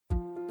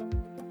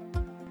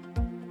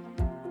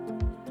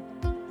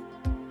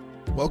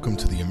Welcome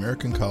to the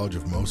American College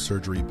of Mohs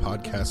Surgery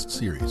podcast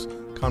series,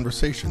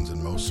 Conversations in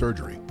Mohs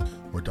Surgery,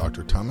 where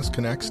Dr. Thomas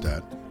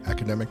Knackstadt,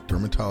 academic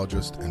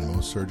dermatologist and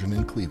Mohs surgeon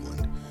in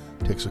Cleveland,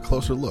 takes a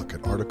closer look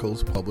at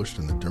articles published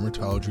in the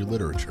dermatology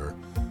literature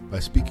by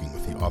speaking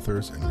with the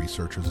authors and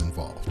researchers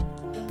involved.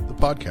 The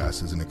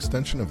podcast is an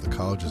extension of the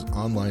college's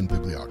online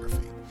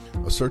bibliography,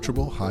 a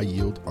searchable,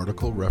 high-yield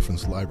article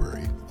reference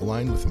library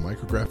aligned with the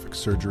micrographic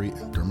surgery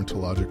and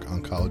dermatologic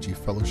oncology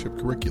fellowship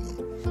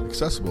curriculum,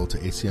 accessible to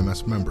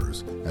ACMS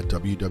members at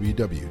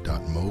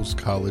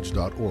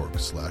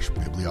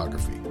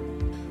www.mohscollege.org/bibliography.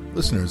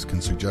 Listeners can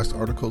suggest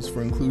articles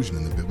for inclusion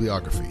in the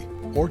bibliography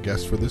or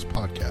guests for this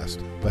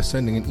podcast by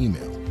sending an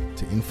email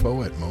to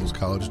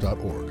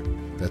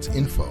info@mohscollege.org. That's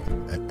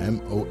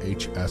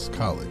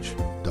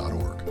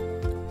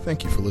info@mohscollege.org.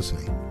 Thank you for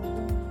listening.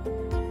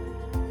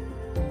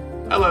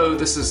 Hello,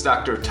 this is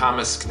Dr.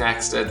 Thomas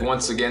Knackstadt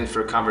once again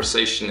for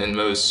Conversation in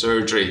Mohs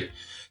Surgery.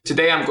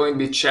 Today I'm going to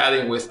be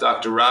chatting with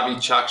Dr. Ravi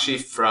Chakshi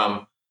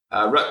from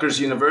Rutgers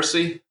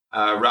University.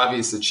 Ravi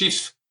is the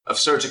Chief of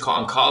Surgical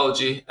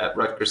Oncology at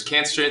Rutgers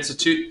Cancer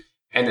Institute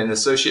and an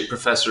Associate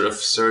Professor of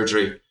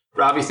Surgery.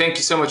 Ravi, thank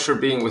you so much for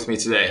being with me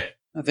today.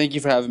 Thank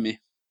you for having me.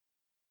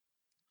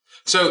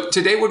 So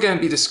today we're going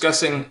to be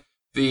discussing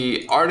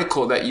the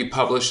article that you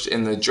published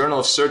in the Journal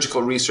of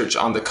Surgical Research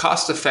on the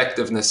cost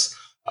effectiveness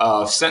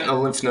of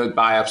sentinel lymph node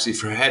biopsy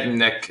for head and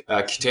neck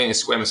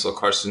cutaneous squamous cell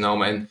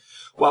carcinoma. And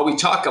while we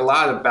talk a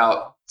lot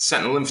about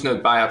sentinel lymph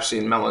node biopsy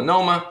in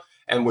melanoma,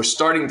 and we're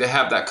starting to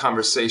have that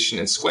conversation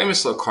in squamous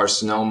cell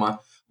carcinoma,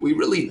 we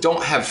really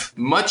don't have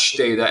much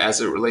data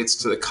as it relates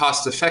to the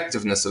cost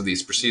effectiveness of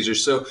these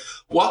procedures. So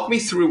walk me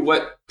through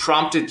what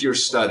prompted your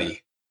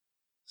study.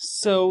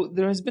 So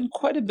there has been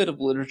quite a bit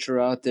of literature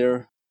out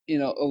there.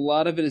 A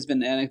lot of it has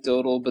been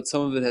anecdotal, but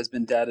some of it has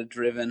been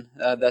data-driven.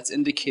 That's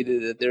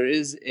indicated that there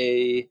is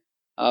a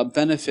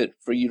benefit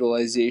for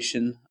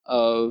utilization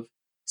of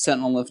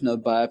sentinel lymph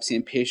node biopsy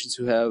in patients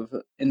who have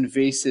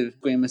invasive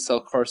squamous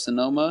cell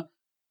carcinoma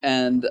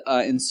and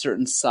in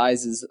certain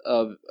sizes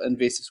of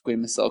invasive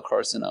squamous cell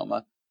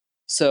carcinoma.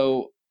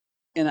 So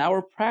in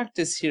our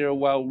practice here,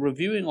 while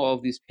reviewing all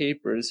of these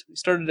papers, we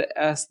started to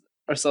ask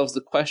ourselves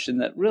the question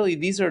that really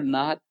these are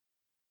not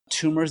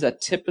tumors that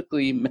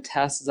typically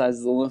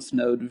metastasize the lymph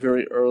node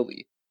very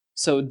early.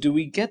 So do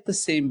we get the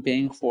same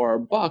bang for our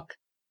buck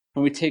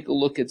when we take a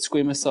look at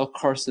squamous cell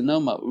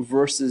carcinoma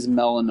versus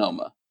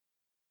melanoma?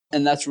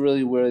 And that's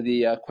really where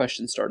the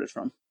question started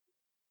from.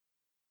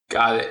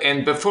 Got it.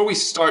 And before we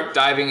start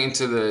diving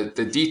into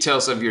the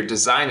details of your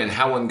design and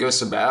how one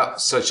goes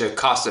about such a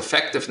cost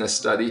effectiveness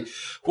study,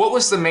 what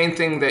was the main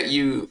thing that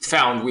you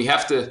found? We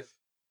have to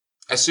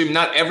assume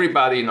not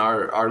everybody in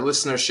our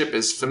listenership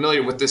is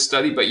familiar with this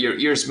study, but your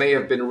ears may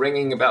have been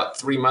ringing about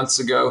 3 months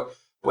ago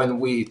when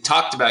we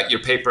talked about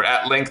your paper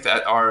at length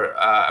at our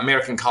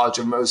American College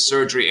of Mohs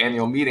Surgery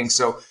annual meeting.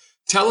 So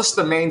tell us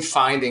the main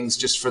findings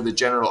just for the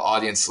general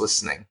audience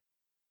listening.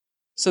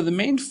 So the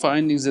main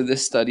findings of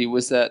this study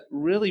was that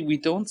really we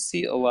don't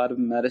see a lot of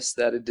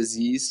metastatic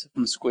disease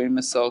from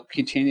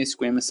cutaneous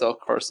squamous cell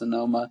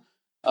carcinoma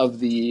of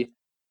the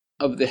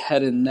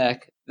head and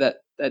neck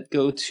that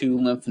go to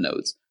lymph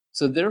nodes.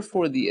 So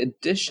therefore, the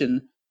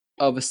addition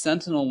of a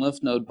sentinel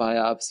lymph node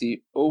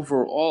biopsy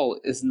overall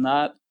is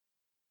not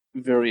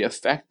very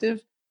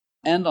effective.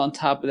 And on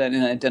top of that,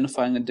 in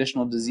identifying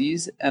additional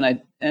disease,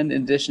 and in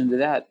addition to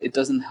that, it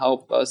doesn't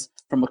help us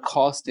from a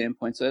cost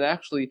standpoint. So it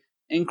actually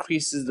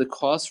increases the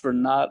cost for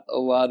not a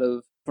lot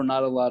of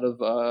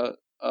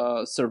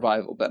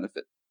survival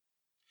benefit.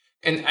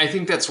 And I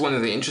think that's one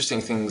of the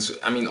interesting things.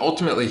 I mean,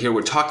 ultimately here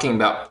we're talking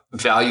about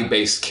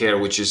value-based care,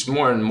 which is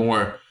more and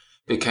more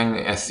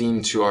becoming a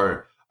theme to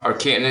our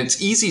care. And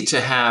it's easy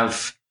to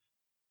have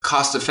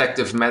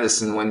cost-effective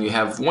medicine when you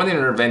have one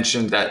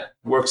intervention that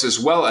works as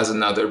well as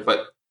another,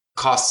 but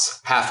costs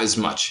half as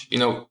much.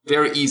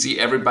 Very easy.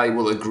 Everybody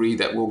will agree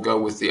that we'll go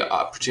with the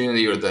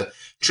opportunity or the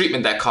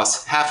treatment that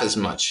costs half as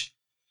much.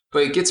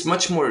 But it gets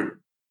much more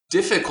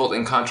difficult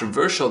and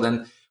controversial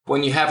than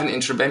when you have an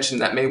intervention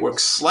that may work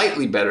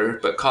slightly better,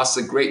 but costs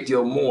a great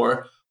deal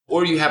more,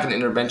 or you have an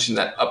intervention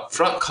that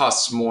upfront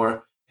costs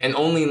more and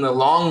only in the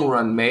long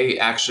run may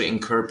actually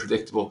incur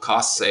predictable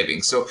cost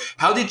savings. So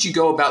how did you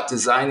go about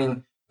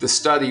designing the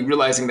study,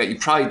 realizing that you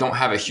probably don't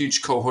have a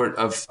huge cohort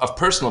of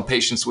personal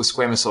patients with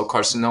squamous cell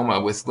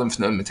carcinoma with lymph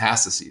node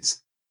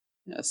metastases?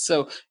 Yeah,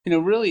 so,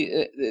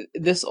 really,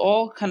 this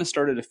all kind of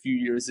started a few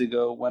years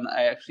ago when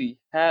I actually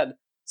had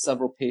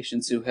several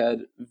patients who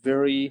had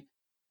very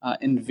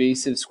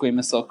invasive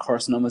squamous cell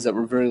carcinomas that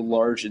were very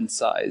large in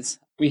size.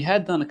 We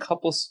had done a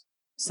couple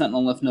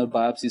sentinel lymph node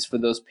biopsies for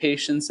those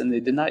patients, and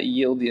they did not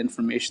yield the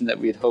information that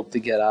we had hoped to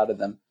get out of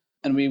them.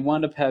 And we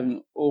wound up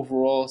having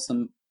overall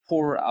some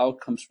poorer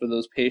outcomes for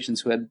those patients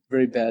who had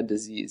very bad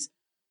disease.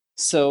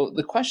 So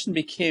the question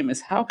became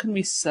is how can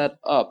we set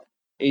up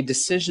a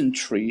decision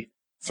tree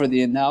for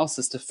the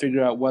analysis to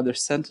figure out whether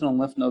sentinel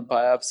lymph node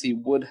biopsy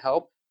would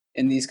help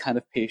in these kind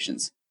of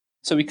patients?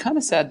 So we kind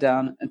of sat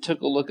down and took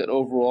a look at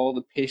overall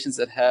the patients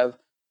that have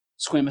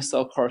squamous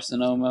cell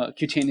carcinoma,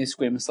 cutaneous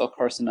squamous cell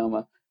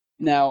carcinoma,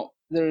 Now,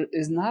 there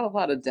is not a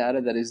lot of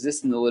data that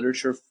exists in the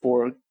literature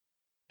for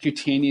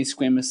cutaneous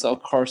squamous cell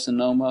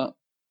carcinoma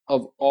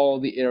of all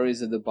the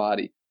areas of the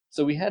body.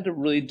 So we had to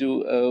really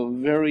do a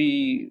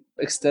very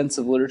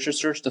extensive literature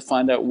search to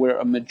find out where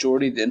a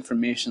majority of the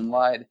information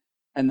lied.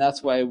 And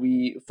that's why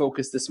we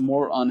focus this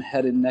more on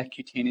head and neck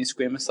cutaneous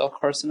squamous cell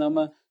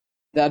carcinoma.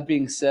 That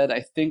being said,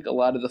 I think a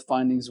lot of the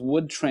findings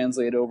would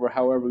translate over.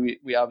 However,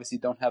 we obviously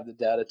don't have the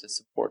data to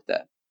support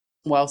that.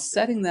 While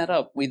setting that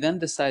up, we then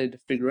decided to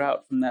figure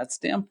out from that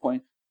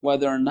standpoint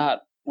whether or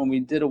not, when we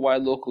did a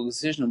wide local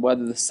excision,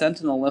 whether the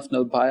sentinel lymph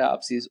node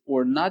biopsies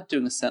or not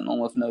doing a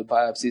sentinel lymph node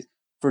biopsies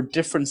for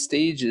different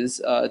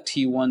stages,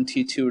 T1,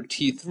 T2, or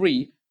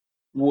T3,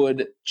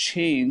 would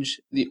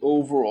change the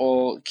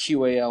overall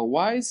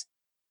QALYs,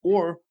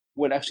 or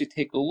would actually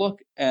take a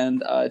look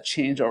and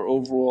change our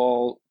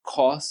overall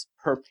cost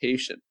per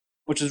patient,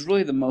 which is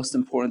really the most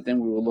important thing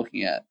we were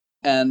looking at,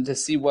 and to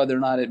see whether or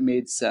not it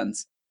made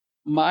sense.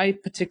 My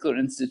particular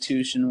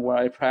institution where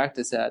I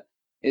practice at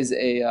is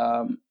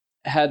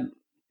had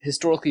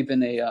historically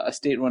been a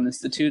state-run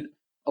institute.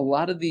 A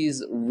lot of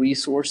these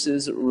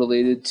resources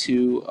related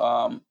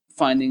to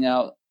finding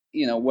out,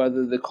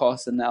 whether the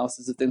cost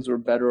analysis of things were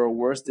better or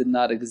worse did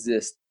not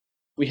exist.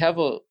 We have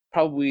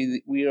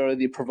we are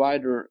the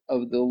provider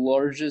of the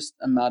largest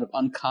amount of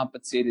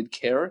uncompensated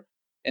care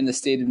in the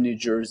state of New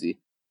Jersey.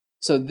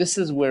 So this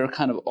is where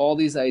kind of all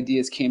these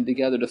ideas came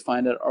together to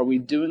find out, are we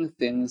doing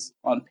things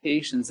on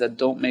patients that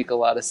don't make a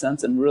lot of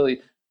sense, and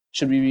really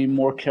should we be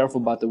more careful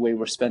about the way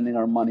we're spending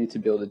our money to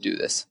be able to do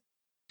this?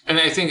 And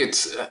I think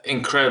it's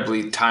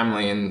incredibly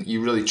timely, and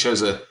you really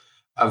chose a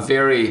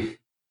very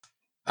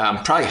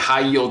probably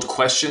high-yield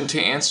question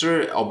to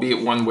answer,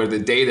 albeit one where the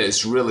data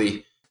is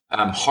really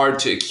hard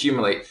to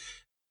accumulate.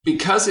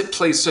 Because it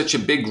plays such a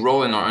big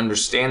role in our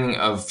understanding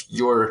of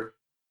your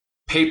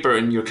paper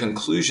and your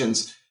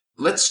conclusions,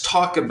 let's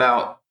talk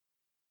about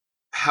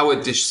how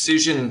a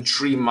decision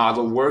tree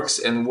model works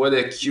and what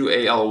a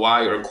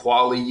QALY or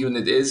quality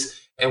unit is,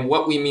 and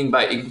what we mean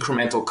by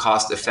incremental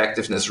cost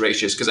effectiveness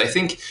ratios. Because I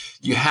think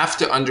you have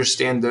to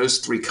understand those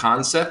three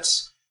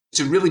concepts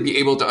to really be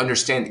able to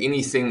understand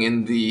anything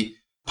in the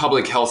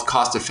public health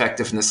cost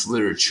effectiveness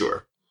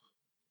literature.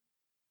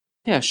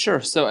 Yeah,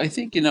 sure. So I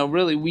think,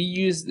 really we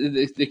use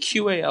the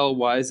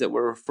QALYs that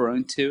we're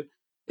referring to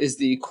is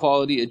the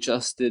quality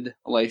adjusted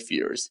life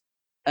years.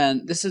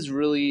 And this is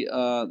really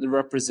the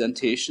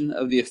representation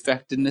of the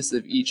effectiveness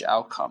of each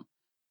outcome.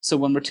 So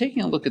when we're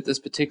taking a look at this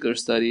particular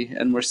study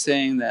and we're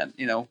saying that,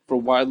 for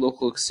wide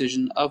local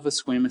excision of a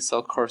squamous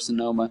cell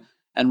carcinoma,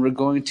 and we're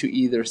going to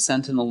either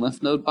sentinel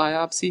lymph node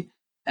biopsy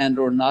and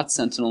or not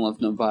sentinel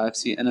lymph node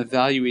biopsy and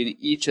evaluating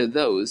each of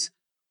those,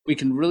 we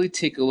can really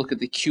take a look at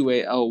the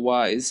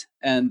QALYs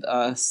and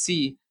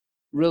see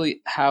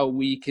really how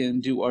we can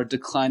do our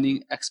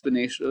declining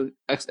exponential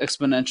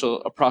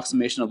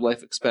approximation of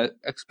life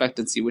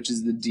expectancy, which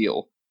is the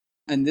deal.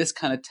 And this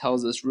kind of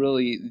tells us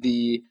really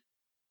the,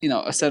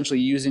 essentially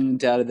using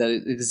data that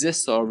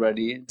exists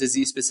already,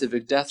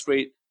 disease-specific death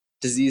rate,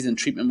 disease and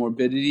treatment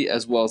morbidity,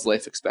 as well as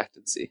life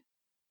expectancy.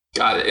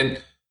 Got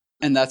it.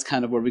 And that's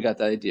kind of where we got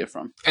that idea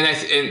from. And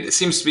it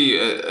seems to be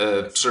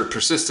a sort of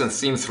persistent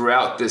theme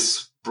throughout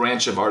this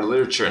branch of our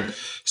literature. And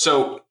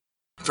so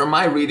from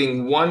my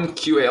reading, one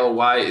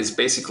QALY is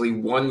basically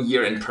 1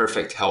 year in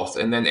perfect health.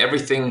 And then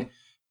everything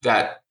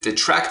that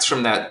detracts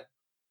from that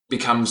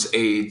becomes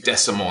a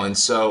decimal. And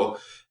so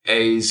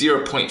a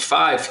 0.5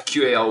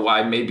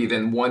 QALY may be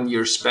then 1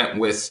 year spent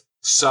with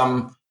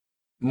some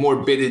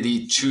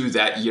morbidity to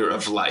that year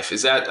of life.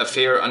 Is that a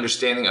fair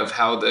understanding of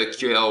how the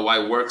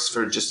QALY works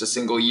for just a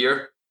single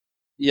year?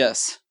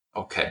 Yes.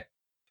 Okay.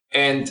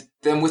 And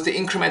then with the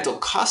incremental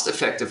cost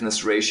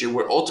effectiveness ratio,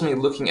 we're ultimately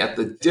looking at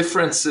the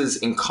differences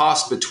in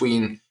cost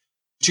between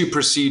two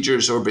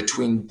procedures or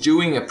between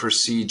doing a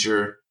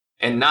procedure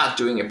and not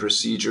doing a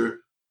procedure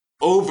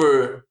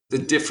over the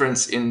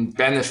difference in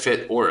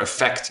benefit or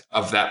effect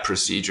of that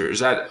procedure. Is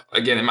that,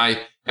 again, am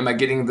I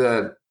getting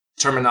the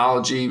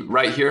terminology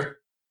right here?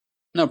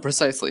 No,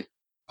 precisely.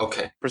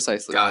 Okay.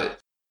 Precisely. Got it.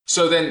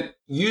 So then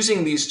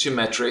using these two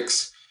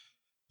metrics,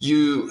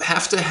 you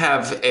have to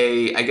have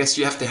a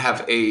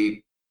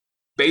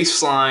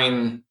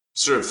baseline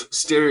sort of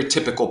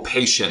stereotypical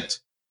patient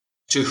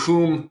to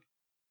whom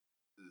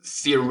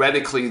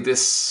theoretically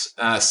this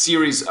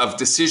series of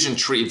decision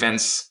tree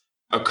events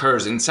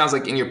occurs. And it sounds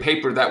like in your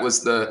paper that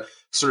was the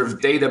sort of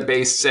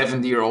database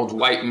 70-year-old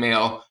white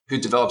male who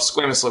developed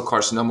squamous cell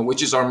carcinoma,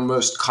 which is our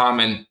most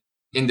common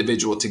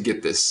individual to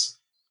get this.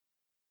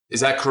 Is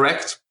that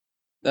correct?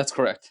 That's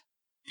correct.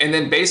 And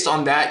then based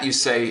on that, you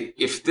say,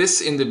 if this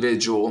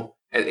individual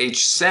at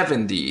age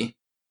 70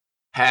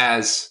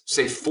 has,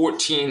 say,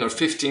 14 or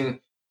 15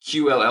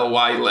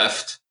 QALY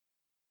left,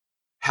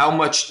 how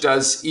much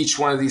does each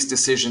one of these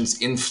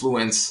decisions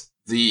influence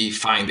the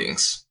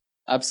findings?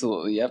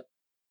 Absolutely, yep.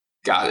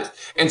 Got it.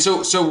 And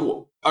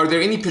so are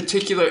there any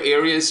particular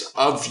areas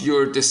of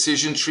your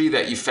decision tree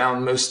that you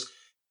found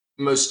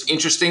most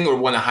interesting or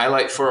want to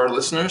highlight for our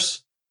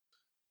listeners?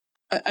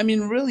 I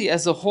mean, really,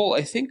 as a whole,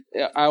 I think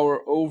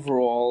our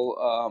overall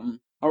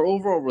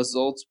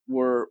results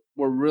were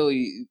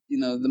really,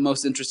 the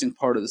most interesting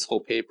part of this whole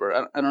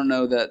paper. I don't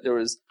know that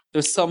there's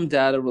some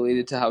data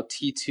related to how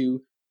T2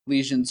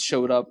 lesions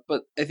showed up,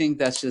 but I think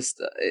that's just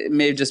it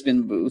may have just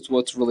been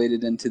what's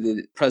related into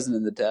the present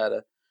in the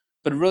data.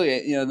 But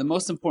really, the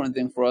most important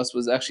thing for us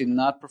was actually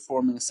not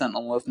performing a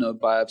sentinel lymph node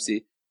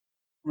biopsy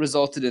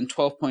resulted in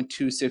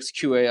 12.26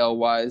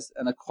 QALYs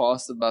and a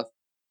cost of about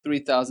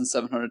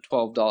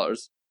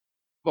 $3,712.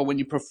 But when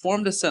you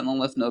performed a sentinel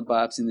lymph node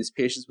biopsy in these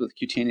patients with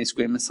cutaneous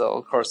squamous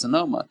cell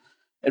carcinoma,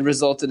 it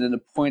resulted in a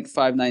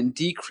 0.59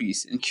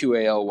 decrease in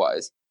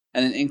QALYs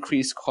and an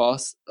increased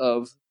cost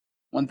of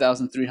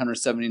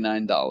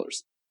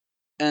 $1,379.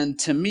 And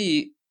to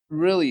me,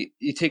 really,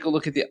 you take a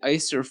look at the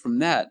ICER from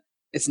that,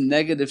 it's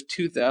negative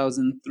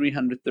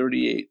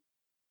 2,338.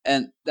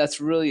 And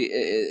that's really,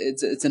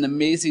 it's an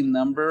amazing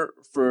number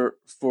for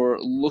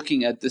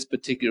looking at this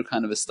particular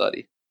kind of a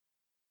study.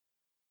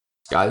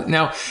 Got it.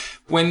 Now,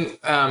 when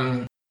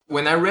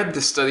I read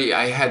the study,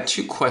 I had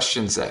two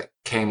questions that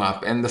came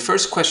up. And the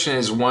first question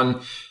is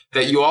one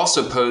that you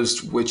also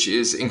posed, which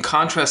is, in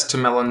contrast to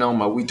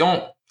melanoma, we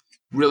don't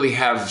really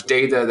have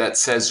data that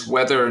says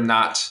whether or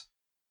not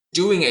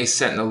doing a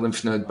sentinel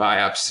lymph node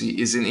biopsy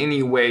is in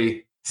any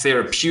way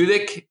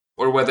therapeutic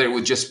or whether it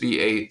would just be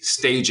a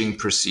staging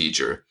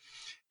procedure.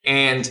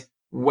 And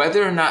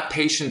whether or not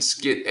patients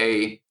get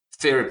a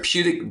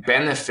therapeutic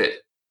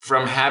benefit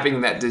from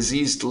having that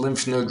diseased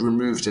lymph node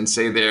removed in,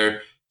 say,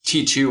 their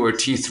T2 or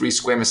T3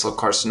 squamous cell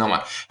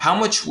carcinoma, how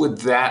much would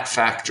that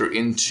factor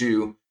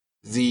into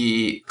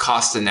the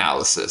cost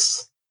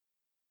analysis?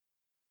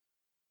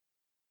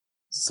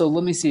 So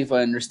let me see if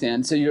I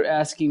understand. So you're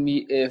asking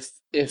me if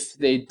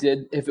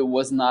it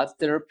was not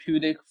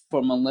therapeutic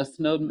from a lymph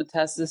node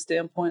metastasis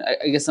standpoint?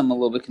 I guess I'm a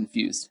little bit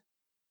confused.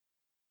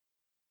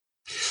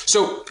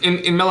 So in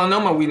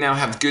melanoma, we now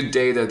have good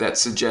data that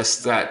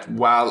suggests that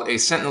while a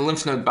sentinel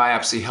lymph node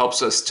biopsy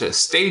helps us to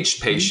stage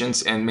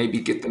patients and maybe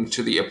get them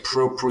to the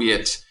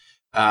appropriate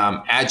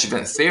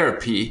adjuvant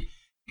therapy,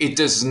 it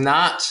does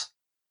not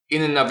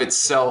in and of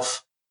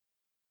itself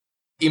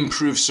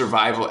improve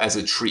survival as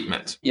a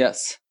treatment.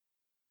 Yes.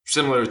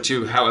 Similar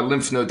to how a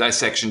lymph node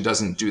dissection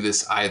doesn't do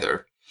this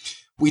either.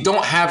 We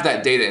don't have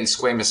that data in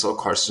squamous cell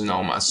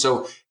carcinoma.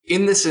 So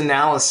in this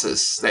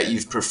analysis that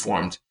you've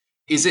performed,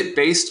 is it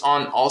based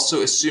on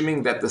also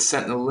assuming that the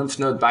sentinel lymph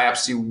node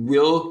biopsy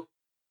will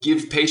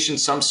give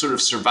patients some sort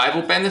of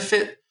survival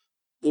benefit,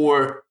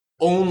 or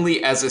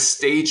only as a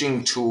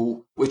staging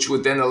tool, which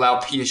would then allow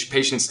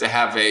patients to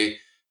have a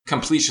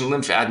completion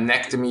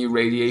lymphadenectomy,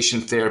 radiation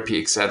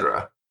therapy,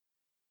 etc.?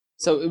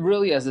 So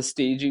really as a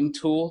staging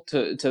tool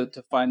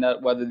to find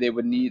out whether they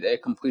would need a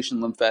completion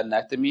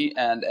lymphadenectomy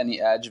and any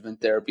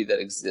adjuvant therapy that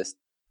exists.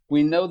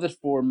 We know that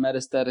for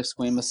metastatic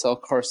squamous cell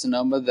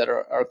carcinoma that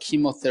our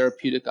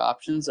chemotherapeutic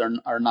options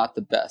are not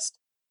the best.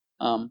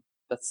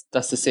 That's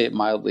to say it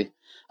mildly.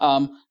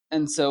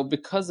 And so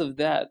because of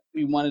that,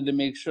 we wanted to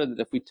make sure that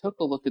if we took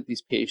a look at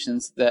these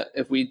patients, that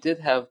if we did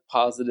have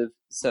positive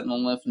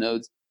sentinel lymph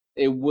nodes,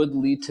 it would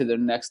lead to their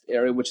next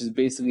area, which is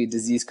basically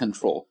disease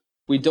control.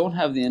 We don't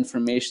have the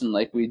information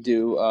like we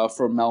do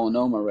for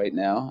melanoma right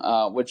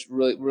now, which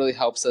really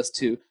helps us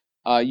to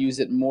use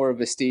it more of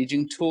a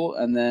staging tool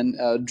and then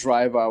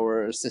drive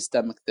our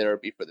systemic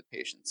therapy for the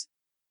patients.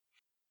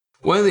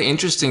 One of the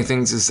interesting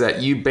things is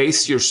that you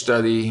base your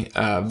study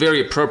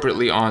very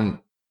appropriately on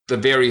the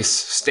various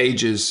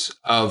stages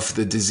of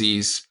the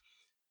disease.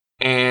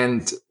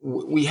 And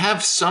we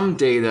have some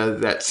data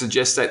that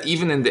suggests that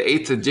even in the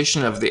 8th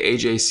edition of the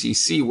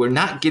AJCC, we're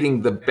not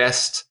getting the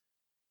best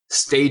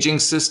staging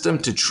system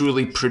to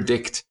truly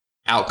predict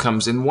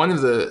outcomes. And one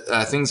of the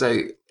things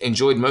I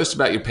enjoyed most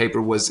about your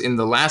paper was in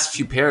the last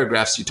few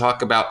paragraphs, you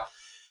talk about,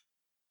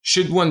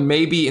 should one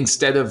maybe,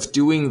 instead of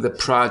doing the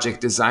project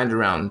designed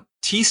around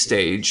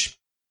T-stage,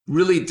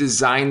 really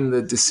design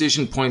the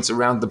decision points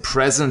around the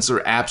presence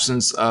or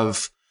absence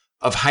of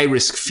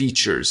high-risk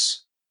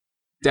features,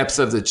 depth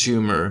of the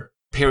tumor,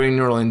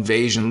 perineural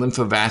invasion,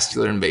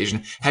 lymphovascular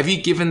invasion. Have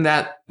you given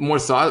that more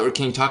thought, or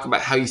can you talk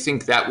about how you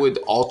think that would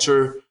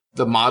alter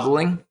the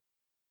modeling?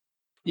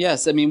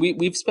 Yes, I mean,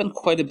 we've spent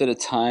quite a bit of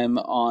time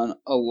on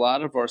a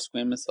lot of our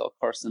squamous cell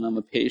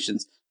carcinoma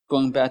patients,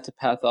 going back to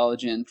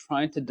pathology and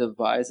trying to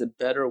devise a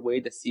better way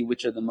to see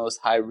which are the most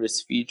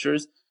high-risk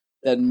features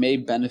that may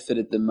benefit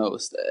it the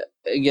most.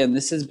 Again,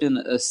 this has been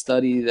a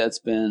study that's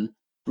been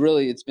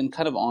it's been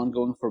kind of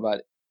ongoing for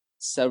about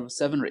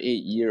 7 or 8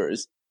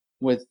 years,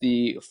 with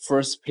the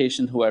first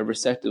patient who I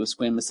resected with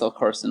squamous cell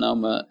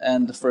carcinoma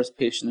and the first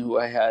patient who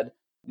I had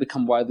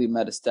become widely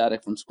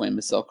metastatic from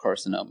squamous cell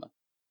carcinoma.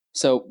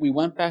 So we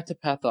went back to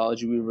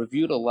pathology, we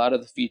reviewed a lot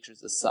of the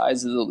features, the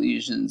size of the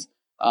lesions,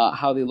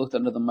 how they looked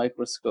under the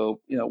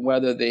microscope,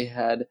 whether they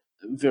had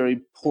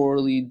very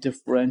poorly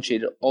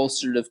differentiated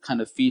ulcerative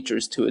kind of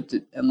features to it,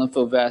 and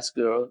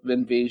lymphovascular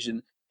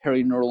invasion,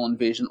 perineural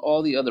invasion,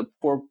 all the other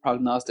poor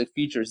prognostic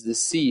features to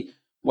see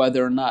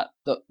whether or not.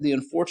 The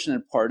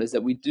unfortunate part is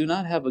that we do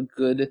not have a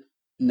good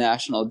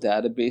national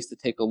database to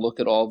take a look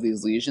at all of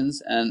these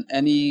lesions, and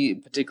any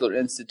particular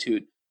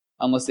institute,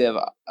 unless they have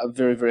a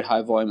very, very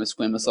high volume of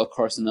squamous cell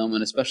carcinoma,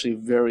 and especially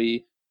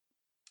very,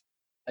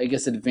 I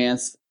guess,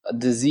 advanced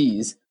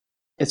disease,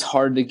 it's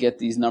hard to get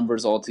these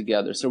numbers all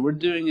together. So we're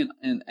doing it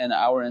in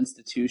our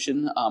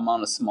institution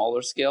on a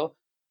smaller scale,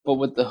 but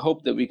with the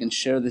hope that we can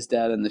share this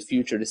data in the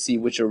future to see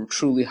which are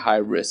truly high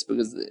risk,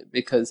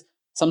 because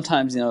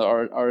sometimes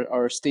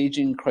our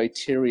staging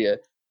criteria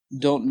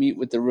don't meet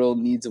with the real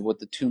needs of what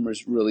the tumor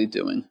is really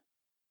doing.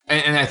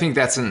 And I think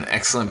that's an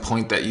excellent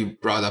point that you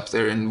brought up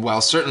there. And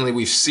while certainly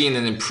we've seen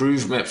an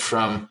improvement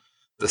from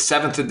the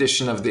 7th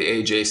edition of the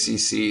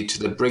AJCC to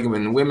the Brigham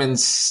and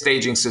Women's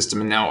staging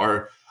system, and now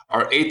our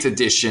 8th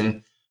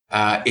edition,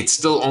 it's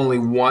still only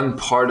one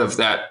part of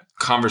that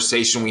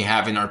conversation we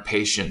have in our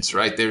patients,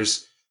 right?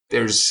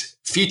 There's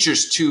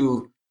features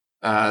to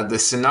the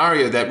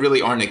scenario that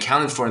really aren't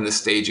accounted for in the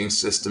staging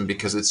system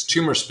because it's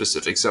tumor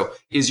specific. So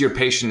is your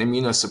patient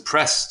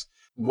immunosuppressed?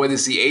 What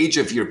is the age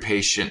of your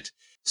patient?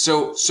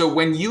 So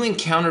when you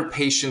encounter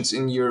patients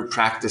in your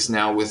practice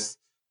now with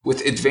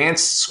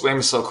advanced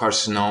squamous cell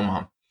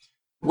carcinoma,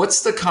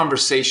 what's the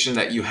conversation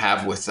that you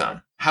have with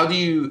them? How do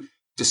you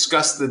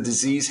discuss the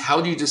disease?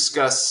 How do you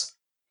discuss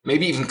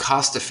maybe even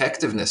cost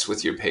effectiveness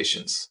with your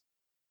patients?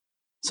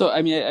 So,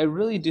 I mean, I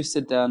really do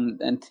sit down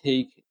and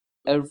take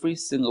every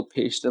single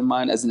patient of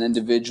mine as an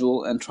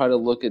individual and try to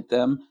look at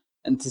them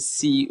and to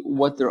see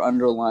what their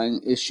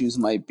underlying issues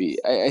might be.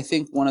 I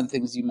think one of the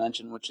things you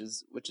mentioned, which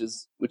is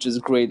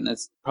great, and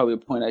that's probably a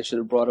point I should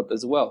have brought up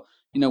as well.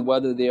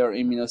 Whether they are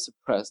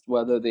immunosuppressed,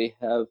 whether they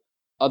have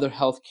other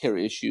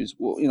healthcare issues,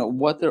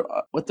 what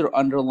their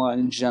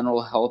underlying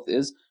general health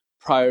is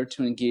prior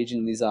to engaging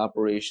in these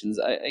operations.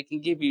 I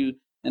can give you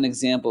an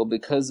example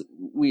because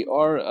we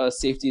are a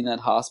safety net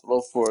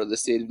hospital for the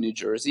state of New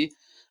Jersey.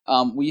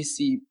 We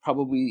see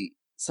probably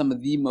some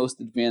of the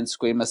most advanced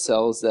squamous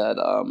cells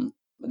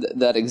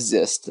that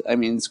exist. I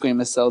mean,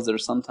 squamous cells that are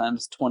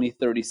sometimes 20,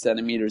 30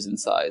 centimeters in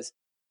size.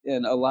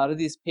 And a lot of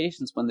these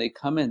patients, when they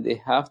come in,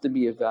 they have to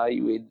be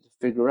evaluated to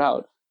figure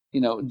out,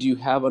 do you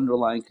have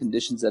underlying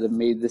conditions that have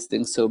made this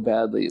thing so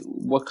badly?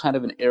 What kind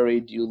of an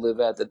area do you live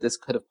at that this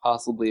could have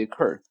possibly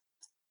occurred?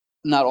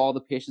 Not all the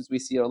patients we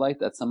see are like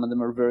that. Some of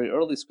them are very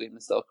early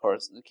squamous cell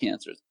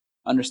cancers.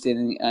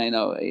 Understanding,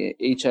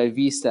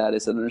 HIV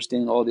status and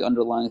understanding all the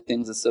underlying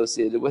things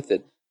associated with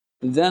it.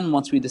 Then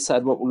once we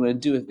decide what we're going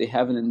to do, if they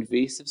have an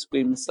invasive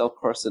squamous cell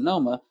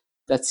carcinoma,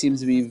 that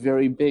seems to be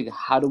very big.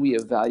 How do we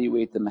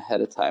evaluate them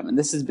ahead of time? And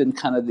this has been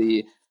kind of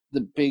the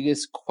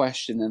biggest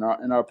question in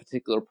our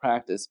particular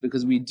practice,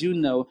 because we do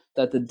know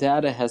that the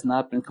data has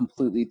not been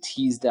completely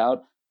teased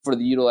out for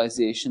the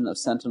utilization of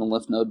sentinel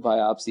lymph node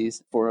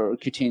biopsies for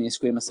cutaneous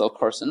squamous cell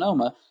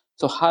carcinoma.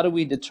 So how do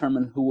we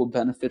determine who will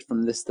benefit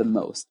from this the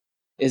most?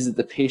 Is it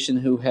the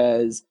patient who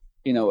has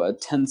a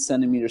 10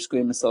 centimeter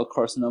squamous cell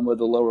carcinoma of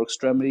the lower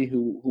extremity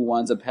who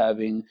winds up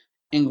having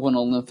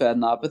inguinal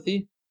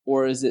lymphadenopathy?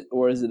 Or is it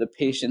a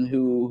patient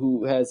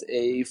who has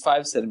a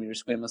 5 centimeter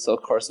squamous cell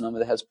carcinoma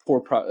that has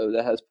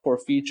poor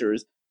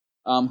features,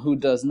 who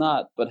does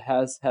not, but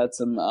has had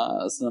some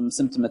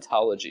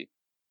symptomatology?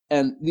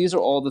 And these are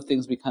all the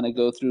things we kind of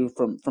go through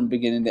from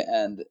beginning to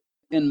end.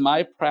 In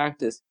my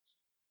practice,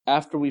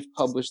 after we've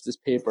published this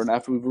paper and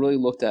after we've really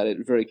looked at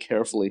it very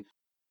carefully,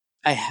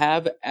 I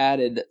have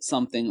added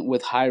something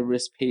with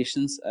high-risk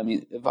patients. I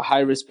mean,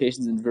 high-risk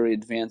patients in very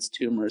advanced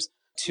tumors,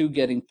 to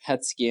getting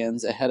PET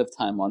scans ahead of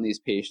time on these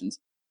patients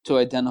to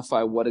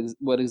identify what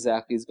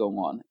exactly is going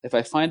on. If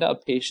I find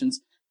out patients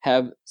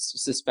have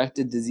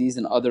suspected disease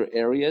in other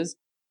areas,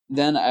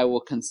 then I will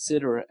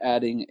consider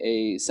adding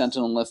a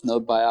sentinel lymph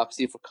node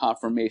biopsy for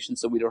confirmation,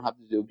 so we don't have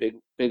to do a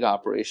big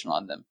operation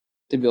on them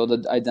to be able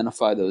to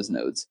identify those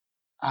nodes.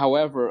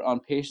 However, on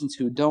patients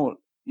who don't,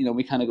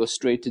 we kind of go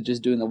straight to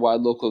just doing the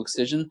wide local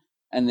excision,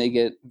 and they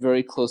get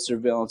very close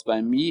surveillance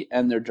by me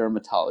and their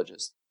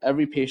dermatologist.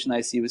 Every patient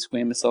I see with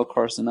squamous cell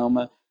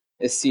carcinoma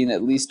is seen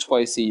at least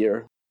twice a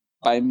year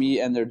by me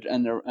and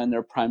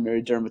their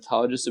primary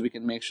dermatologist, so we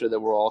can make sure that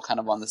we're all kind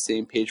of on the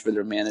same page for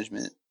their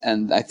management.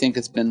 And I think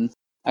it's been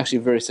actually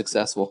very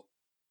successful.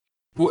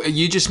 Well,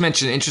 you just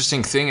mentioned an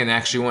interesting thing, and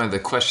actually one of the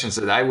questions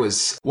that I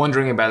was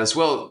wondering about as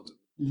well.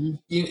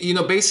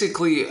 Mm-hmm.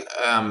 Basically,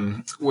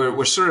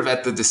 we're sort of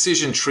at the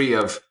decision tree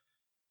of,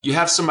 you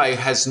have somebody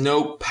who has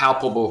no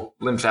palpable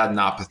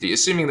lymphadenopathy,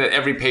 assuming that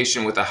every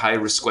patient with a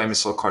high-risk squamous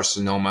cell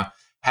carcinoma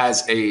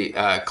has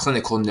a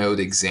clinical node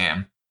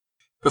exam.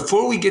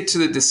 Before we get to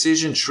the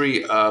decision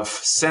tree of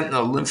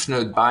sentinel lymph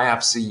node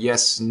biopsy,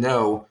 yes,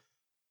 no,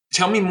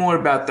 tell me more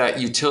about that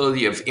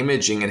utility of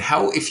imaging and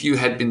how, if you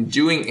had been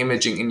doing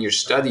imaging in your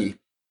study,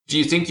 do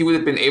you think you would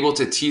have been able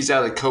to tease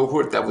out a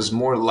cohort that was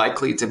more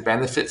likely to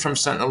benefit from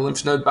sentinel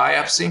lymph node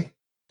biopsy?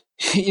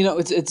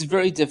 It's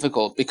very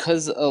difficult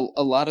because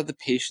a lot of the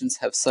patients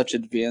have such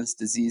advanced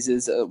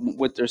diseases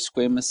with their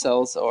squamous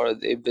cells, or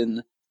they've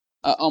been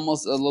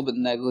almost a little bit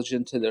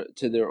negligent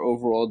to their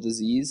overall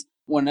disease.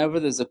 Whenever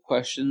there's a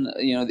question,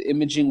 the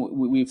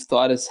imaging we've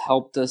thought has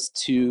helped us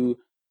to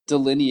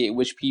delineate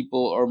which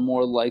people are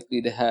more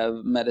likely to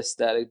have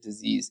metastatic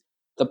disease.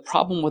 The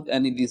problem with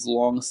any of these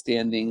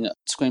long-standing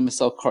cutaneous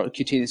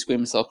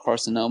squamous cell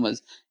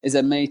carcinomas is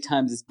that many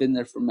times it's been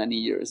there for many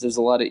years. There's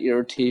a lot of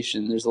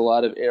irritation. There's a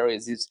lot of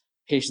areas. These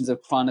patients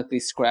have chronically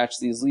scratched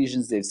these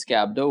lesions. They've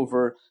scabbed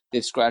over.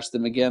 They've scratched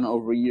them again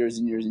over years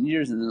and years and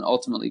years, and then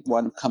ultimately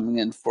wind up coming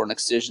in for an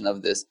excision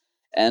of this.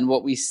 And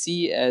what we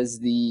see as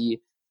the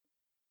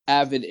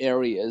avid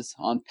areas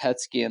on PET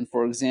scan,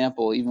 for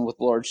example, even with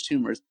large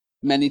tumors,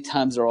 many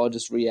times are all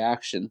just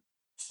reaction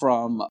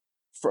from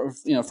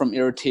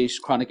irritation,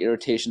 chronic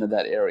irritation of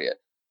that area.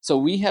 So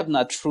we have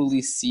not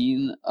truly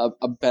seen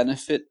a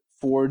benefit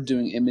for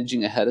doing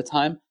imaging ahead of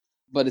time,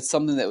 but it's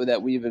something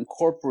that we've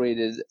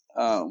incorporated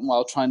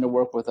while trying to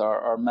work with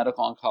our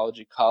medical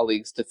oncology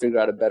colleagues to figure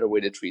out a better way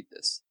to treat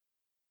this.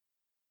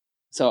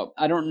 So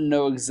I don't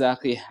know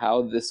exactly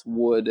how this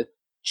would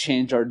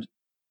change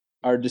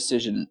our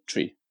decision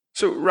tree.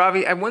 So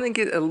Ravi, I want to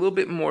get a little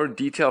bit more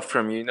detail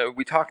from you.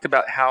 We talked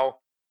about how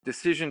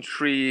decision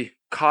tree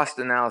cost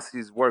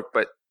analyses work,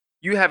 but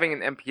you having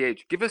an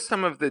MPH, give us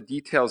some of the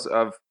details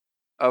of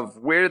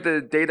where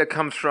the data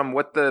comes from,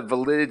 what the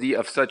validity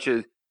of such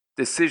a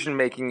decision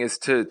making is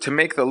to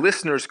make the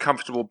listeners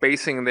comfortable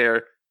basing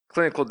their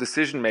clinical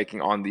decision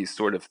making on these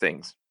sort of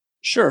things.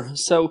 Sure.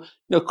 So,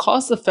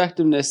 cost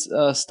effectiveness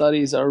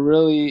studies are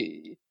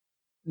really,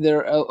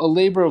 they're a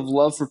labor of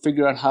love for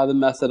figuring out how the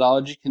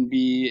methodology can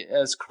be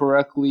as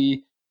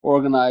correctly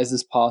organized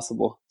as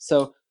possible.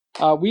 So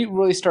we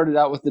really started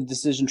out with the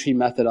decision tree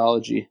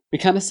methodology. We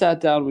kind of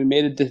sat down, we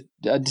made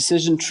a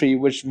decision tree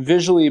which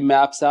visually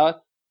maps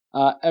out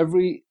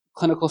every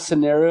clinical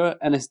scenario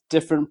and its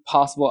different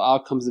possible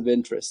outcomes of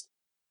interest.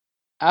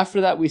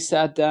 After that, we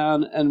sat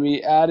down and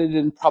we added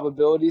in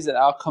probabilities and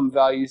outcome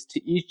values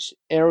to each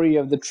area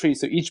of the tree.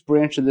 So each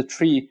branch of the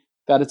tree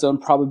got its own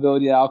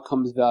probability and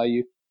outcomes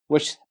value,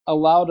 which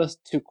allowed us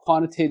to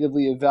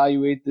quantitatively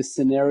evaluate the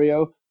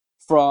scenario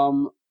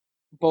from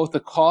both a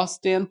cost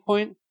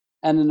standpoint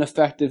and an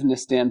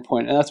effectiveness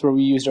standpoint. And that's where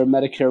we used our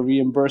Medicare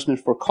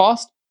reimbursement for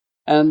cost.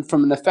 And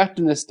from an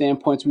effectiveness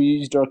standpoint, we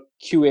used our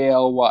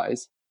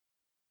QALYs.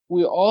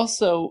 We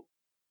also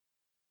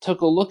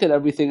took a look at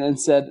everything and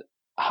said,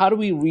 how do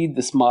we read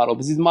this model?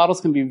 Because these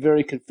models can be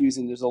very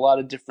confusing. There's a lot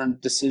of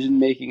different decision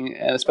making,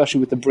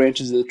 especially with the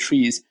branches of the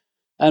trees.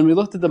 And we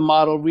looked at the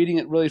model, reading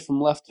it really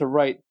from left to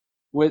right,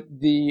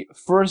 with the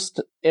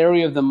first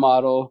area of the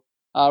model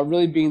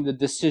really being the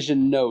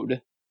decision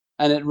node.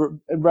 And it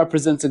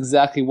represents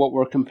exactly what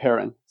we're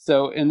comparing.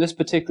 So in this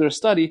particular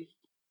study,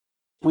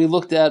 we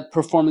looked at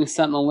performing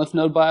sentinel lymph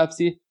node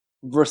biopsy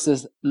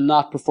versus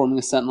not performing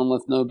a sentinel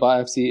lymph node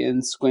biopsy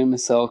in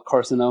squamous cell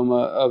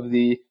carcinoma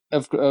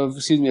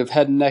of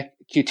head and neck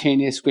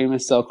cutaneous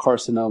squamous cell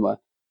carcinoma.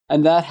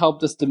 And that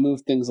helped us to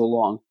move things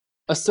along.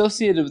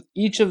 Associated with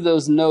each of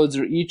those nodes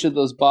or each of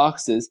those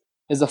boxes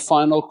is a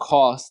final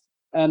cost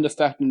and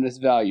effectiveness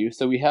value.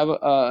 So we have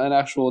an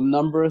actual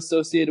number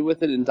associated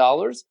with it in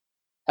dollars,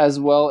 as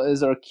well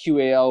as our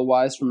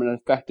QALYs from an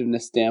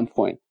effectiveness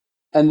standpoint.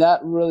 And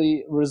that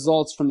really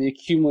results from the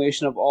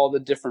accumulation of all the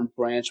different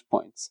branch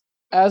points.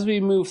 As we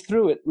move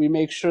through it, we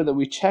make sure that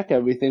we check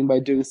everything by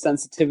doing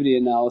sensitivity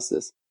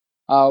analysis.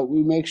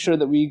 We make sure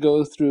that we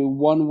go through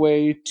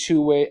one-way,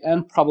 two-way,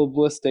 and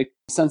probabilistic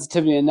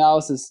sensitivity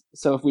analysis.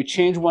 So if we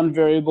change one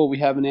variable, we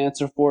have an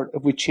answer for it.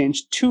 If we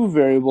change two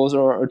variables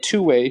or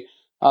two-way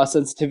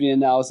sensitivity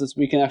analysis,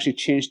 we can actually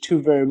change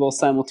two variables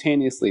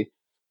simultaneously.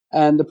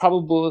 And the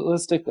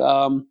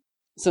probabilistic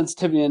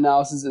sensitivity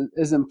analysis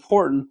is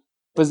important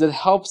because it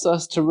helps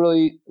us to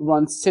really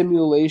run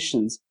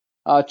simulations,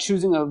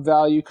 choosing a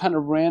value kind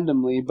of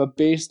randomly, but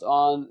based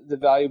on the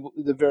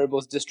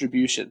variable's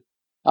distribution.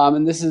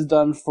 And this is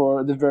done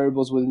for the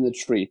variables within the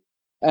tree.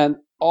 And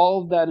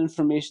all of that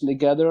information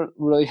together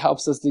really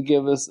helps us to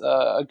give us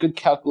a good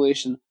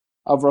calculation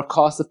of our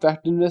cost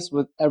effectiveness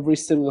with every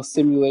single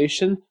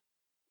simulation,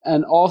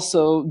 and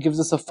also gives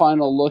us a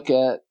final look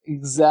at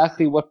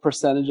exactly what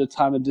percentage of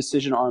time a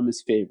decision arm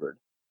is favored.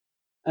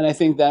 And I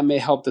think that may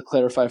help to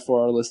clarify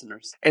for our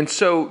listeners. And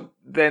so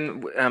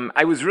then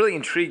I was really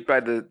intrigued by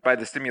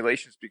the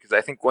simulations, because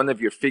I think one of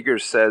your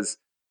figures says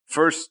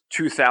first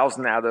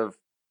 2,000 out of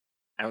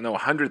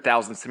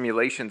 100,000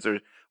 simulations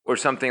or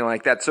something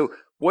like that. So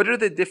what are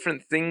the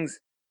different things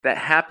that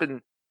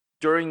happen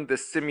during the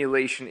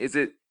simulation? Is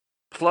it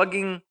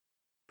plugging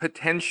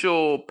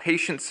potential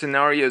patient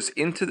scenarios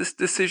into this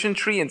decision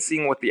tree and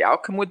seeing what the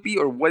outcome would be,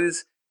 or what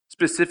is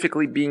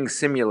specifically being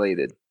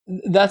simulated?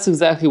 That's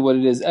exactly what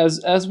it is.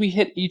 As we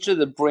hit each of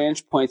the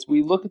branch points,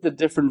 we look at the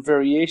different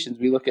variations.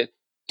 We look at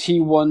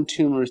T1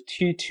 tumors,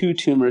 T2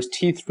 tumors,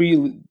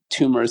 T3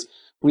 tumors.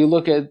 We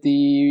look at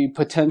the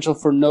potential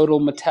for nodal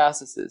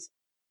metastasis.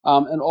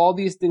 And all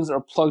these things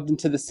are plugged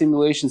into the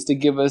simulations to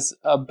give us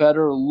a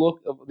better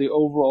look of the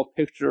overall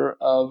picture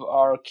of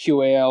our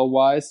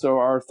QALY, so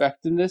our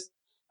effectiveness,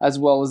 as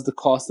well as the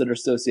costs that are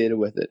associated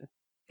with it.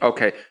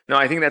 Okay. No,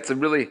 I think that's a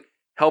really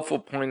helpful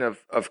point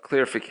of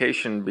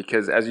clarification,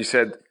 because as you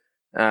said,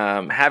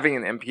 having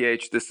an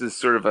MPH, this is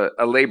sort of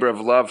a labor of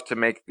love to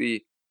make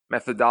the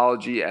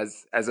methodology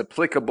as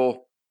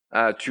applicable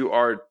to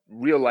our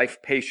real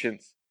life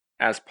patients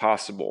as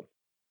possible.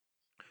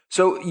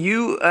 So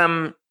you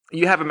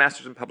have a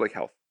master's in public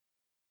health.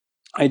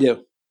 I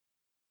do.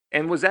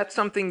 And was that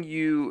something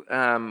you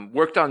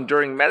worked on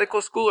during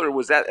medical school, or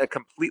was that a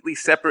completely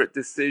separate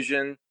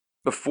decision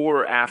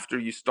before or after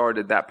you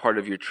started that part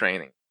of your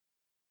training?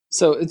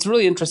 So it's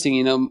really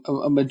interesting,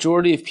 a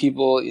majority of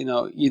people,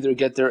 either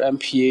get their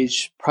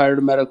MPH prior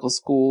to medical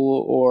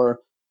school or,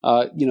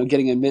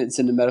 getting admittance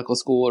into medical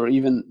school or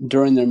even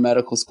during their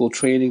medical school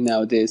training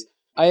nowadays.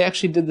 I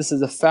actually did this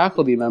as a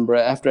faculty member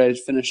after I had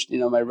finished,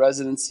 my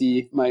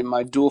residency,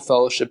 my dual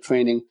fellowship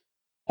training.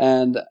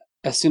 And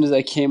as soon as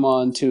I came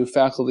on to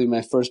faculty,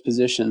 my first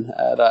position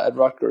at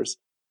Rutgers.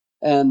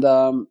 And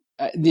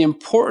the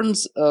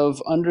importance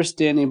of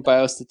understanding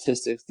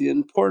biostatistics, the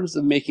importance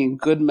of making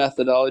good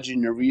methodology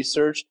in your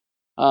research,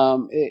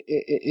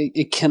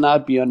 it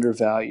cannot be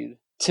undervalued.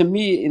 To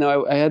me,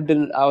 I had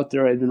been out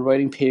there, I'd been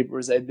writing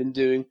papers, I'd been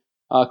doing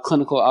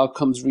clinical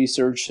outcomes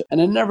research,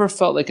 and I never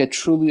felt like I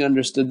truly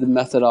understood the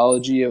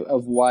methodology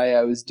of why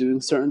I was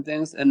doing certain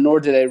things, and nor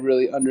did I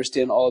really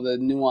understand all the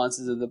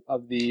nuances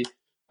of the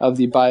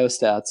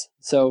biostats.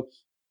 So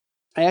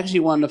I actually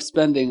wound up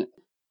spending,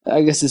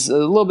 I guess it's a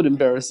little bit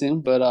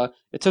embarrassing, but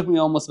it took me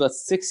almost about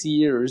 6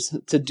 years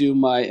to do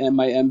my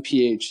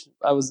MPH.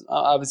 I was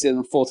obviously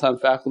a full-time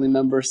faculty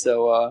member,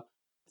 so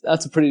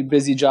that's a pretty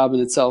busy job in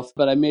itself.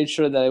 But I made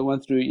sure that I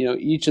went through,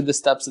 each of the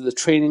steps of the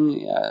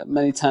training.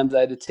 Many times I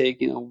had to take,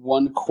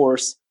 one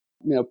course,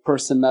 per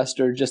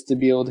semester just to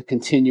be able to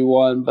continue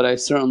on. But I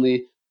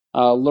certainly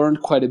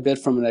learned quite a bit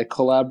from it. I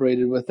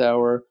collaborated with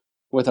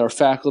our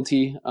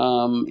faculty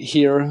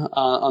here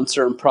on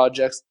certain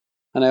projects.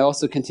 And I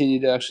also continue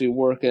to actually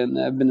work, and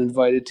I've been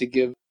invited to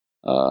give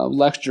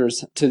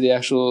lectures to the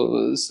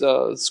actual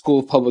School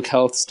of Public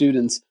Health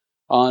students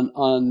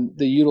on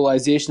the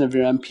utilization of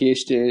your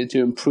MPH to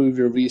improve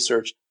your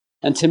research.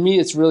 And to me,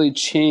 it's really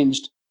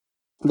changed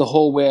the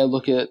whole way I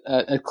look at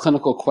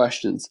clinical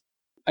questions.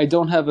 I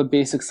don't have a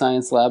basic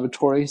science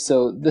laboratory,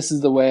 so this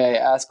is the way I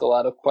ask a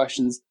lot of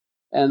questions.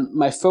 And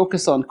my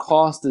focus on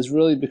cost is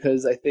really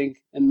because I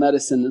think in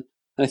medicine,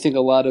 and I think a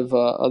lot of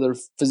other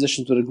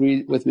physicians would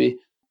agree with me,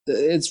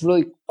 it's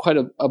really quite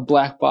a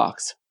black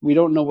box. We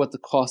don't know what the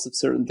cost of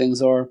certain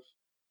things are.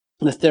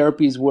 The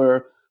therapies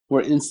we're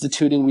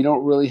instituting, we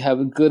don't really have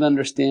a good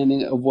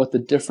understanding of what the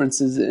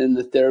differences in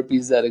the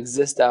therapies that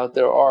exist out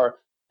there are.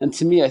 And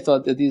to me, I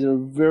thought that these are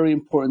very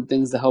important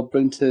things to help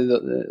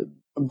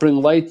bring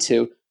light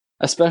to,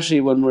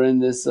 especially when we're in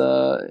this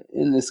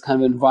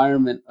kind of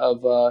environment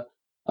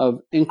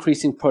of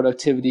increasing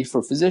productivity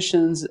for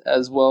physicians,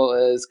 as well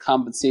as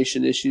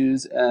compensation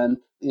issues and,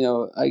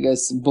 I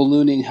guess,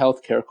 ballooning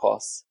healthcare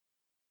costs.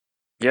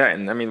 Yeah,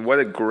 and I mean, what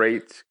a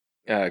great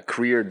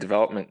career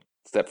development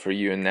step for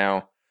you, and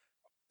now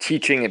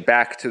teaching it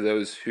back to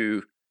those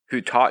who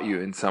taught you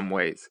in some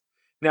ways.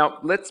 Now,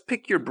 let's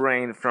pick your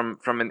brain from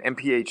an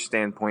MPH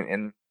standpoint,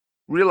 and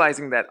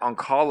realizing that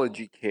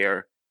oncology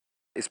care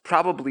is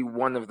probably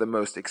one of the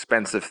most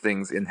expensive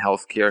things in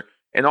healthcare,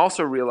 and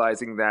also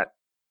realizing that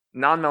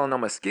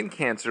non-melanoma skin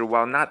cancer,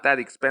 while not that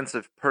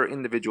expensive per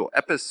individual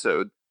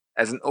episode,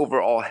 as an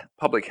overall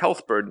public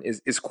health burden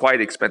is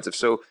quite expensive.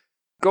 So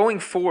going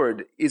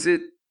forward, is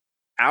it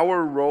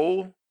our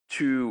role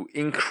to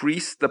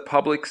increase the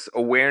public's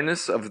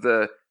awareness of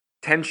the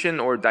tension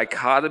or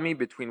dichotomy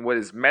between what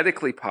is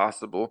medically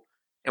possible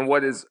and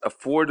what is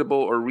affordable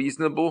or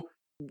reasonable?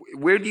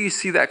 Where do you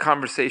see that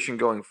conversation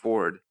going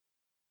forward?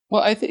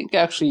 Well, I think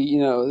actually,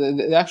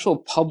 the actual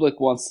public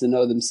wants to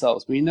know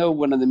themselves. We know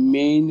one of the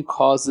main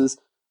causes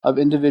of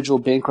individual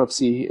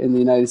bankruptcy in the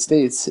United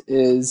States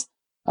is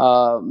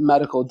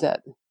medical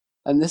debt.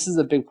 And this is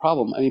a big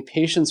problem. I mean,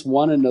 patients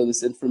want to know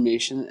this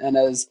information, and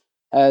as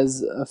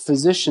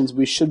physicians,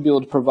 we should be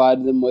able to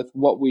provide them with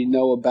what we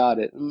know about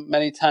it.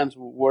 Many times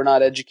we're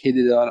not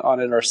educated on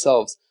it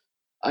ourselves.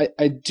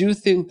 I do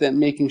think that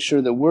making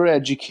sure that we're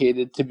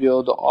educated to be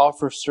able to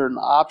offer certain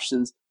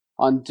options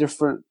on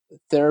different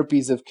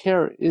therapies of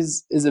care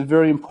is a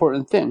very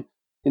important thing.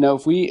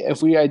 If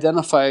we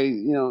identify,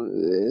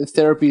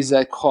 therapies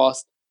that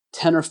cost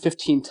 10 or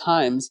 15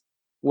 times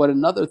what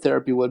another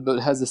therapy would, but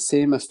has the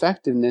same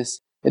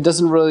effectiveness, it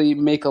doesn't really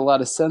make a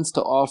lot of sense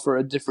to offer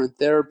a different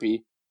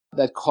therapy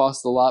that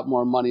costs a lot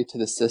more money to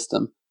the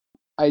system.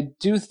 I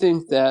do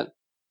think that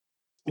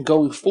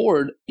going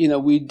forward,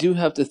 we do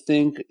have to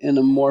think in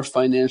a more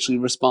financially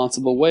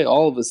responsible way.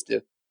 All of us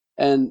do.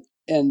 And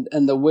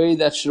the way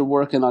that should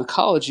work in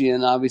oncology,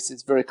 and obviously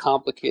it's very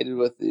complicated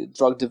with the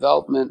drug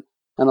development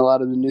and a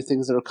lot of the new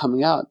things that are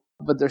coming out,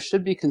 but there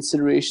should be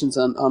considerations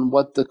on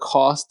what the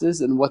cost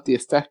is and what the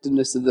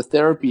effectiveness of the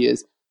therapy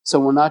is. So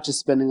we're not just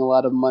spending a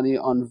lot of money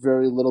on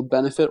very little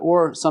benefit,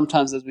 or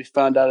sometimes, as we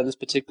found out in this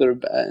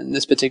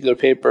particular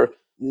paper,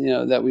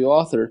 that we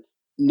authored,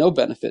 no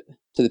benefit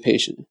to the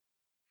patient.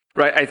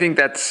 Right. I think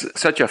that's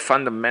such a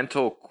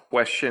fundamental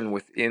question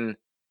within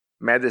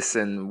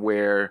medicine,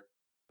 where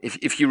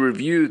if you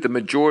review the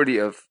majority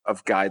of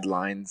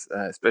guidelines,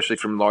 especially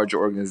from larger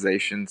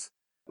organizations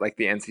like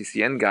the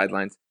NCCN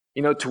guidelines,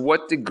 to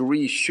what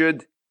degree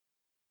should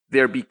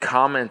there be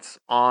comments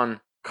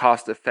on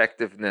cost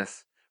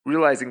effectiveness,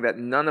 realizing that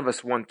none of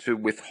us want to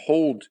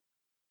withhold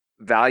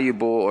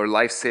valuable or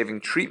life-saving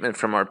treatment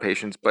from our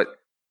patients, but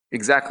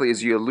exactly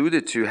as you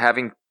alluded to,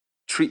 having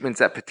treatments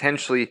that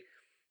potentially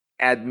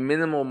add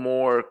minimal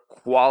more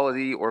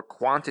quality or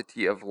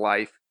quantity of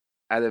life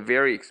at a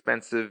very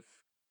expensive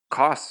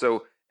cost.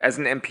 So as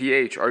an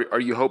MPH, are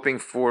you hoping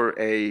for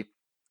a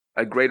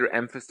greater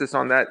emphasis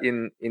on that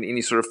in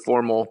any sort of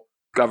formal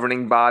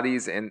governing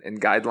bodies and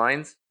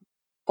guidelines?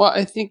 Well,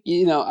 I think,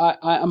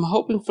 I'm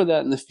hoping for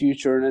that in the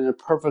future. And in a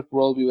perfect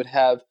world, we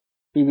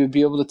would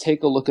be able to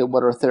take a look at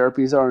what our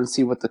therapies are and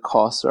see what the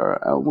costs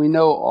are. We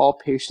know all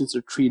patients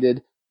are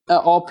treated.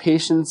 All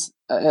patients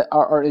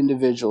are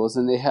individuals,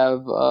 and they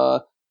have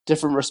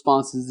different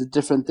responses to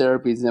different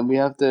therapies. And we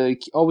have to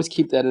always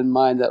keep that in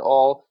mind, that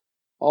all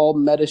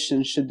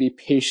medicine should be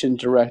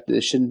patient-directed.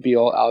 It shouldn't be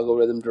all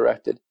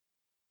algorithm-directed.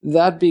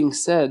 That being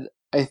said,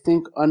 I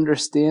think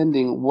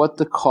understanding what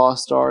the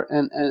costs are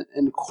and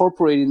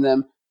incorporating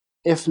them,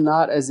 if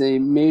not as a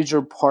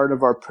major part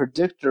of our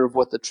predictor of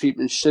what the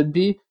treatment should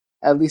be,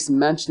 at least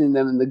mentioning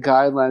them in the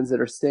guidelines that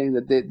are saying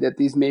that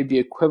these may be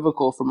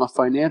equivocal from a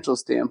financial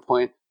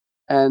standpoint,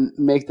 and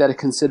make that a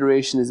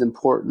consideration is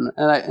important.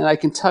 And I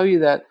can tell you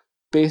that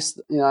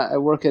I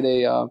work at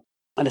a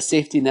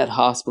safety net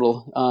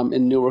hospital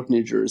in Newark,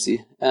 New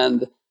Jersey,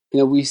 and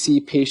we see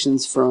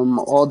patients from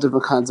all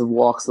different kinds of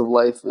walks of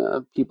life,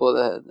 people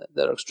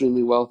that are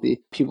extremely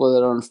wealthy, people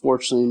that are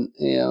unfortunately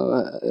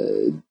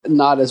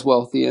not as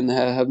wealthy and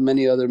have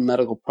many other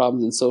medical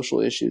problems and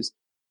social issues.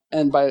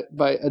 And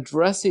by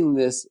addressing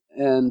this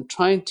and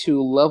trying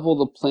to level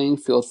the playing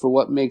field for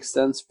what makes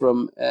sense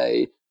from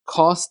a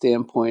cost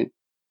standpoint,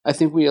 I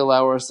think we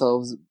allow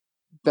ourselves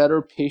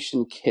better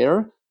patient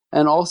care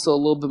and also a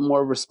little bit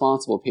more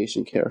responsible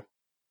patient care.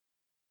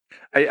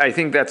 I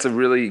think that's a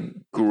really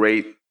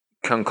great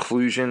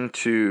conclusion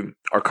to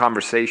our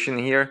conversation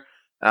here.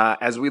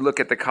 As we look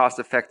at the cost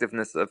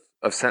effectiveness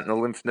of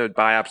sentinel lymph node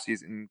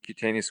biopsies in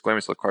cutaneous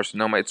squamous cell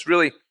carcinoma, it's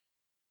really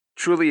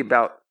truly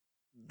about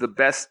the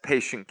best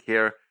patient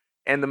care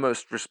and the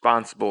most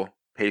responsible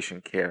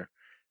patient care.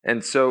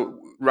 And so,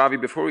 Ravi,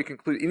 before we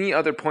conclude, any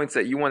other points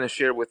that you want to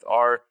share with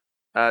our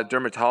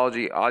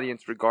dermatology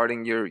audience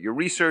regarding your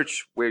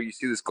research, where you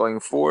see this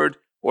going forward,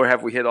 or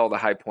have we hit all the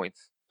high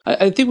points?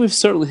 I think we've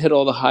certainly hit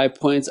all the high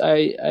points.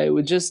 I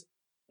would just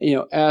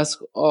ask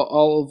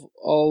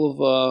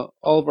all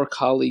of our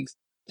colleagues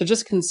to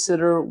just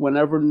consider,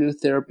 whenever new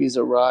therapies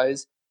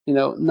arise,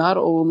 not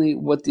only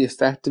what the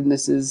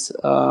effectiveness is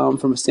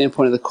from a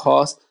standpoint of the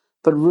cost,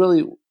 but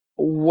really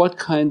what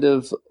kind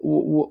of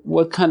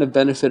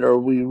benefit are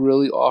we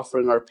really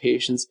offering our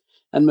patients.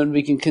 And when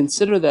we can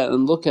consider that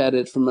and look at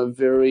it from a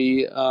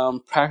very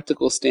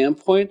practical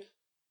standpoint,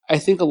 I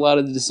think a lot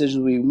of the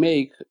decisions we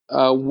make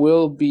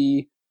will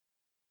be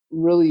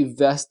really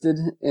vested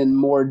in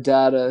more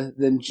data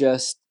than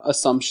just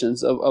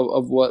assumptions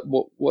of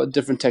what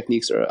different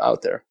techniques are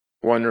out there.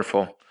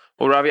 Wonderful.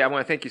 Well, Ravi, I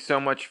want to thank you so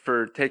much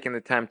for taking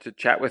the time to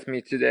chat with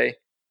me today.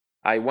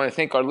 I want to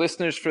thank our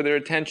listeners for their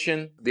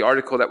attention. The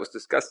article that was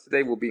discussed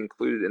today will be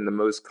included in the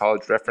Mohs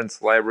College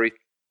Reference Library.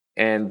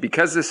 And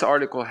because this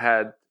article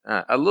had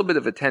a little bit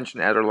of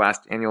attention at our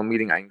last annual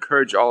meeting, I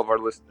encourage all of our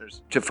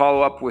listeners to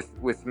follow up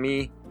with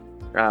me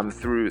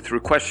through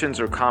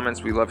questions or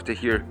comments. We love to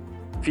hear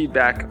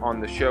feedback on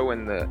the show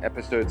and the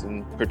episodes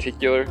in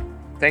particular.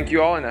 Thank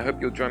you all, and I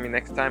hope you'll join me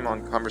next time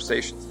on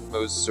Conversations in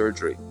Mohs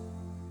Surgery.